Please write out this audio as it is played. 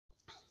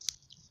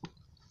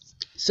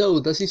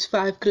So this is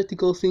 5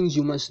 critical things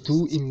you must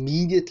do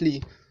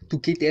immediately to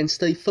get and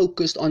stay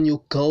focused on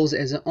your goals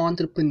as an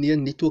entrepreneur,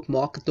 network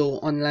marketer,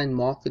 or online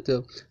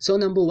marketer. So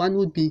number 1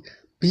 would be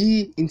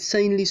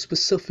insanely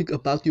specific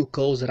about your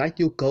goals. Write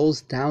your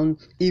goals down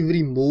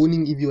every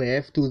morning if you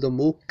have to. The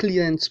more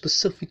clear and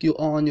specific you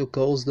are on your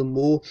goals, the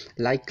more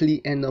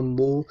likely and the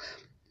more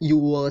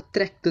you are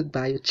attracted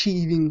by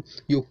achieving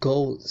your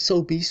goal.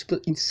 So be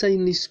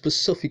insanely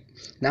specific.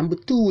 Number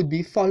 2 would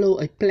be follow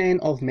a plan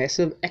of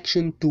massive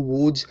action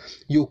towards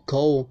your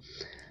goal.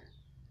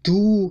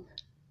 Do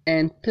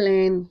and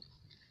plan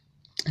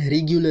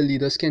regularly.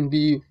 This can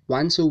be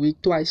once a week,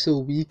 twice a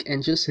week,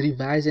 and just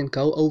revise and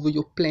go over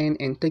your plan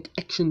and take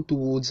action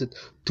towards it.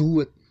 Do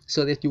it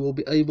so that you will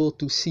be able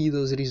to see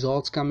those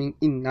results coming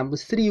in. Number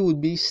 3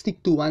 would be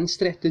stick to one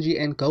strategy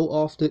and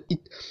go after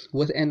it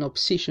with an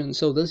obsession.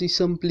 So this is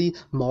simply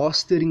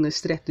mastering a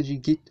strategy.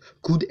 Get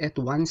good at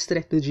one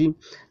strategy,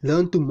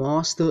 learn to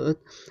master it,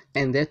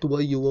 and that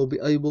way you will be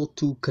able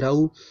to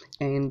grow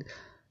and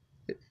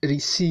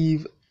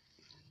receive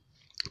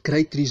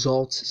great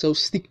results. So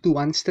stick to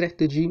one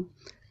strategy,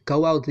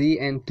 go out there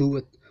and do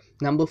it.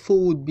 Number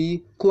 4 would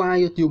be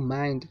quiet your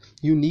mind.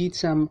 You need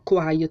some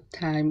quiet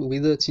time,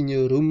 whether it's in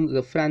your room,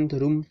 the front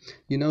room,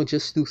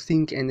 just to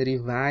think and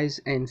revise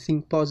and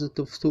think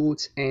positive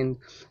thoughts. And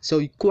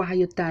so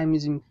quiet time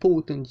is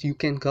important. You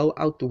can go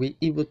out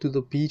wherever, to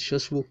the beach,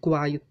 just for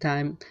quiet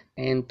time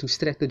and to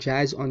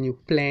strategize on your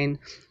plan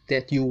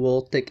that you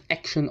will take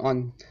action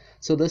on.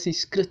 So this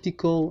is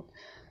critical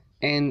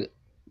and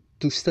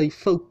to stay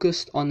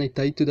focused on a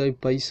day-to-day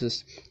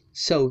basis.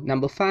 So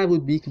number 5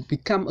 would be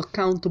become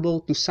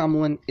accountable to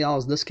someone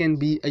else. This can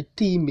be a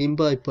team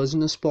member, a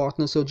business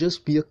partner. So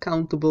just be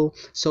accountable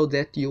so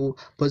that your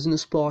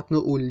business partner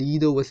or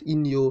leader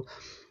within your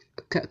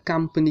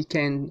company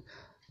can,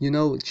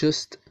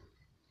 just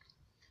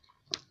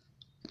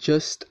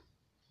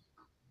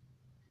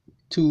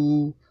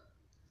to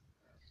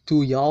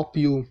help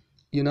you,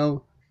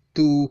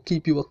 to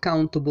keep you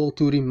accountable,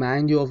 to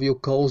remind you of your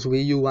goals, where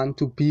you want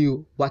to be,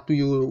 what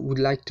you would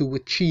like to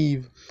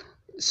achieve.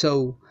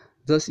 So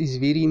this is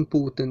very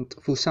important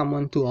for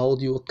someone to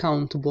hold you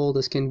accountable.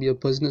 This can be a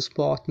business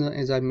partner,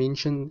 as I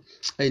mentioned,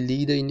 a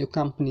leader in your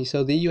company.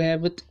 So there you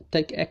have it.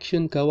 Take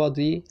action, go out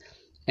there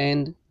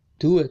and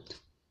do it.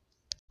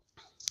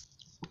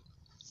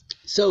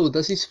 So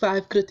this is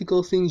 5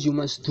 critical things you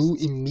must do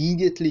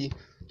immediately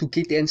to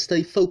get and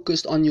stay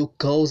focused on your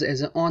goals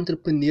as an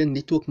entrepreneur,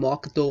 network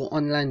marketer, or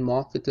online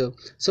marketer.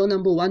 So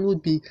number 1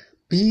 would be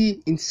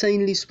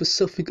insanely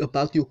specific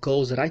about your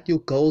goals. Write your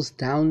goals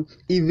down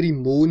every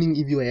morning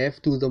if you have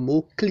to. The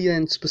more clear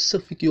and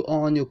specific you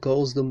are on your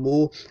goals, the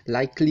more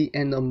likely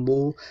and the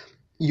more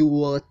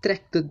you are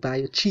attracted by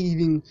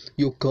achieving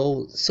your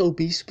goal. So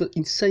be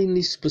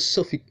insanely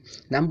specific.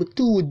 Number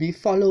 2 would be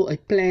follow a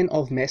plan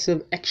of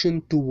massive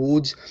action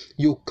towards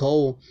your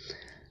goal.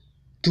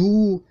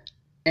 Do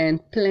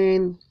and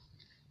plan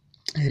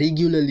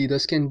regularly.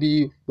 This can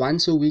be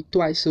once a week,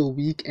 twice a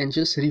week, and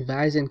just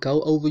revise and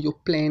go over your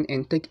plan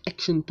and take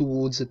action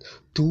towards it.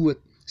 Do it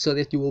so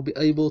that you will be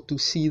able to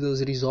see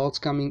those results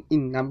coming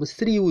in. Number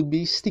 3 would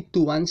be stick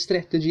to one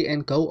strategy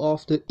and go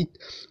after it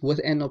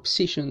with an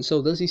obsession.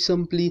 So this is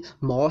simply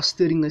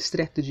mastering a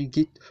strategy.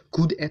 Get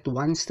good at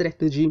one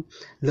strategy,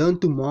 learn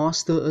to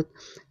master it,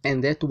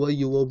 and that way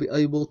you will be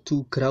able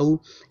to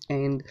grow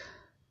and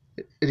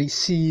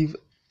receive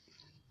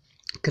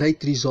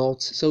great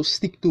results. So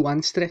stick to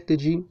one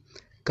strategy,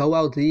 go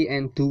out there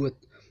and do it.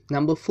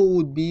 Number 4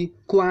 would be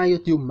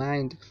quiet your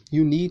mind.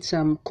 You need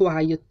some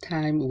quiet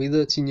time,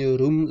 whether it's in your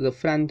room, the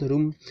front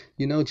room,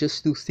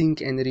 just to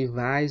think and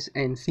revise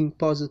and think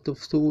positive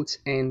thoughts.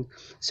 And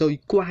so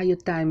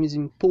quiet time is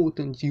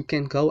important. You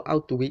can go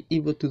out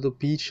wherever, to the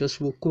beach, just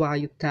for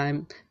quiet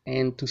time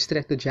and to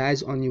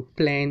strategize on your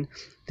plan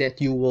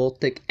that you will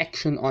take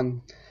action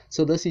on.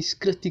 So this is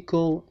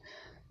critical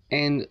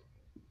and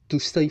to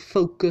stay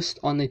focused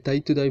on a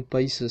day-to-day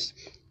basis.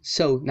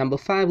 So number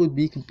 5 would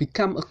be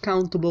become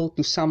accountable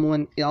to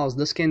someone else.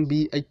 This can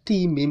be a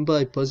team member,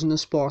 a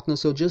business partner.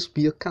 So just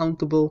be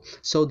accountable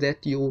so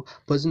that your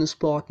business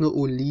partner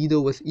or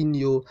leader within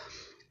your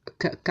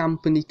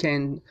company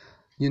can,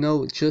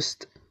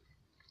 just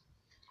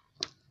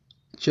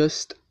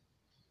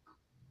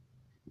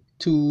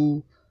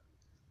to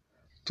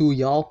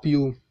help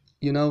you,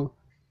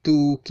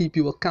 to keep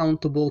you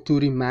accountable, to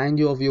remind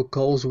you of your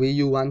goals, where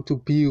you want to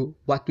be,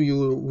 what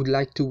you would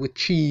like to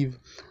achieve.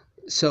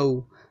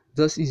 So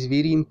this is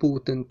very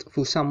important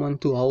for someone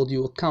to hold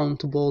you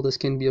accountable. This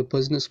can be a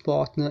business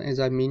partner, as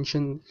I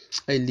mentioned,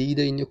 a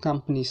leader in your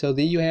company. So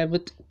there you have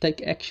it.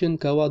 Take action,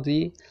 go out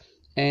there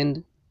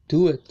and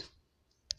do it.